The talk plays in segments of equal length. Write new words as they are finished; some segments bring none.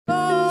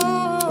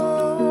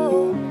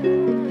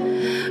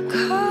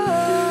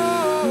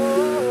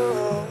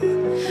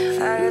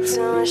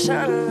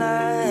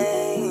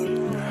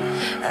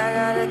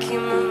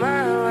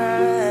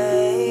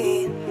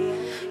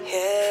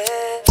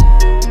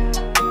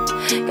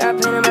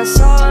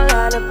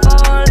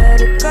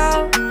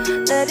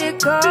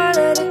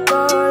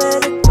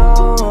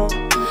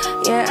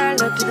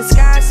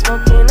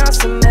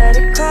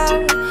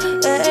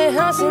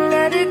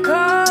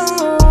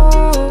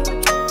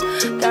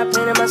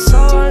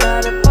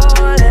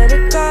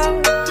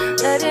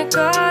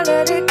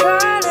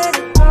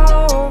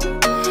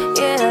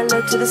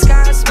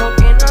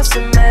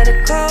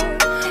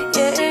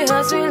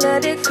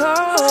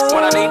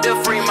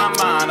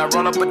I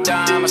roll up a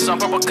dime or some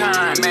purple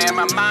kind. Man,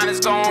 my mind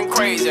is going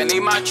crazy. I need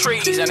my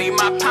trees, I need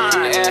my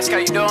pine. They ask how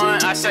you doing,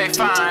 I say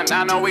fine.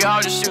 I know we all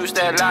just use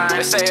that line.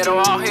 They say it'll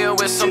all heal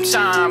with some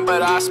time,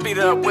 but I'll speed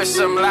it up with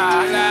some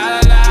lie.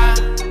 La, la,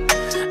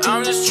 la.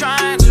 I'm just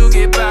trying to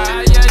get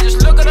by. Yeah,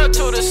 just looking up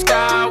to the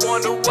sky.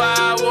 Wonder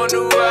why,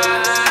 wonder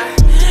why.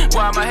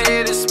 Why my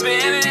head is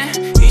spinning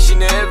each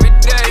and every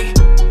day.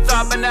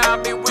 Thought by now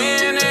I'd be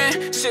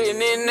winning,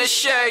 sitting in the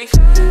shade.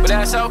 But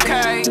that's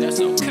okay,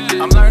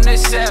 I'm learning to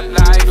accept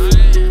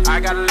life. I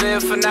gotta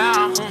live for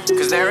now,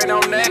 cause there ain't no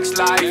next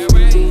life.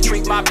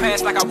 Treat my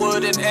past like I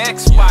would an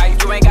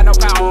ex-wife. You ain't got no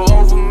power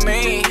over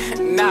me,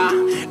 nah.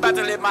 About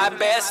to live my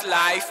best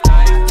life.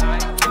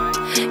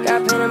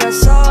 Got pain in my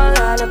soul,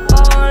 let it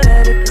go,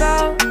 let it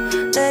go.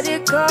 Let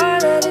it go,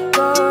 let it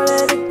go,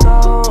 let it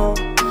go.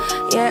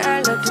 Yeah,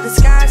 I look to the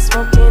sky,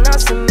 smoking on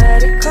some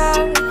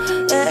medical.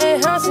 Yeah,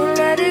 it helps me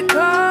let it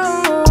go.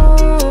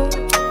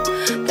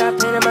 Got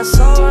pain in my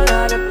soul,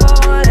 let it go,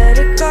 let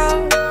it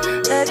go.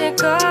 Let it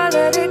go,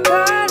 let it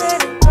go,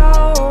 let it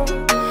go.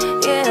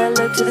 Yeah, I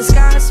look to the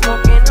sky,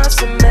 smoking on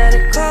some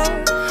medical.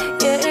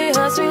 Yeah, it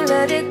helps me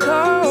let it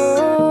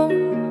go.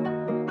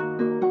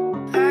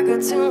 I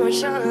got too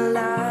much on the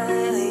line.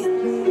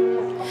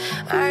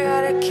 I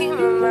gotta keep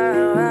my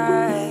mind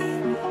right.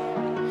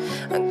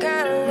 I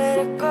gotta let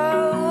it go.